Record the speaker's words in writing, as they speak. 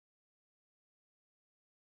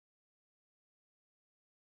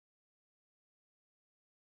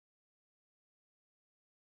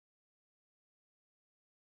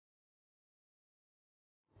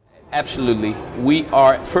Absolutely. We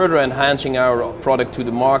are further enhancing our product to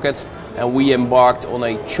the market, and we embarked on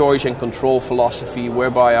a choice and control philosophy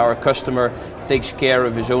whereby our customer takes care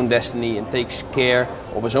of his own destiny and takes care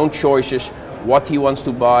of his own choices, what he wants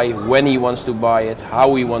to buy, when he wants to buy it,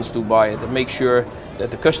 how he wants to buy it, and make sure that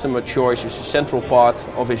the customer choice is a central part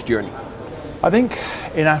of his journey. I think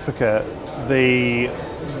in Africa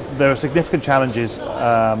there are significant challenges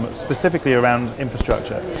specifically around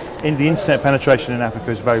infrastructure. The internet penetration in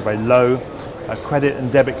Africa is very, very low. Credit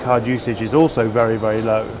and debit card usage is also very, very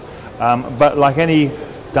low. But like any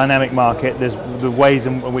dynamic market, there's the ways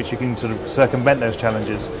in which you can sort of circumvent those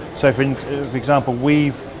challenges. So for example,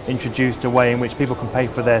 we've introduced a way in which people can pay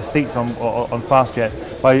for their seats on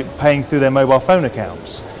Fastjet by paying through their mobile phone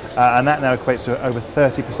accounts. And that now equates to over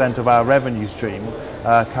 30% of our revenue stream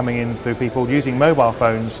coming in through people using mobile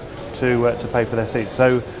phones to pay for their seats.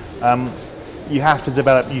 So you have to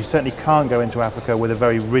develop, you certainly can't go into Africa with a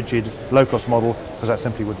very rigid low-cost model because that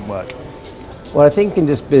simply wouldn't work. Well, I think in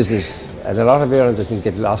this business, and a lot of airlines I think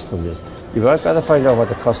get lost in this, you've got to find out what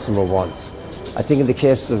the customer wants. I think in the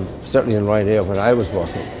case of, certainly in Ryanair when I was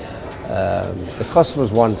working, the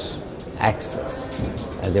customers want access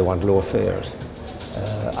and they want low fares.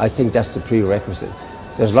 I think that's the prerequisite.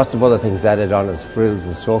 There's lots of other things added on as frills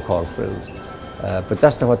and so-called frills, but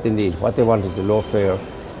that's not what they need. What they want is a low fare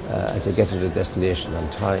and to get to the destination on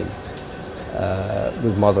time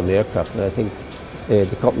with modern aircraft. And I think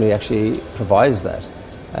the company actually provides that.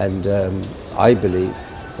 And I believe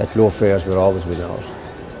that low fares will always win out.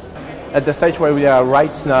 At the stage where we are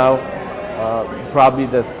right now, probably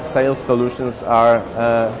the sales solutions are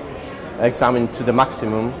examined to the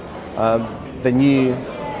maximum. The new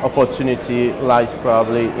opportunity lies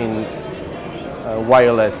probably in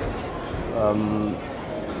wireless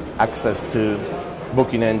access to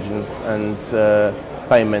booking engines and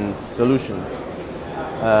payment solutions.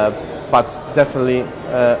 But definitely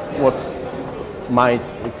what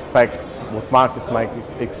market might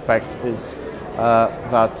expect is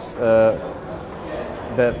that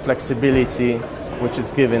the flexibility which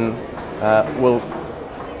is given will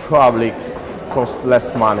probably cost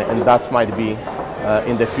less money, and that might be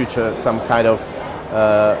in the future some kind of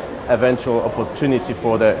eventual opportunity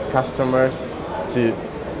for the customers to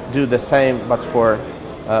do the same but for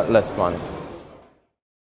less money.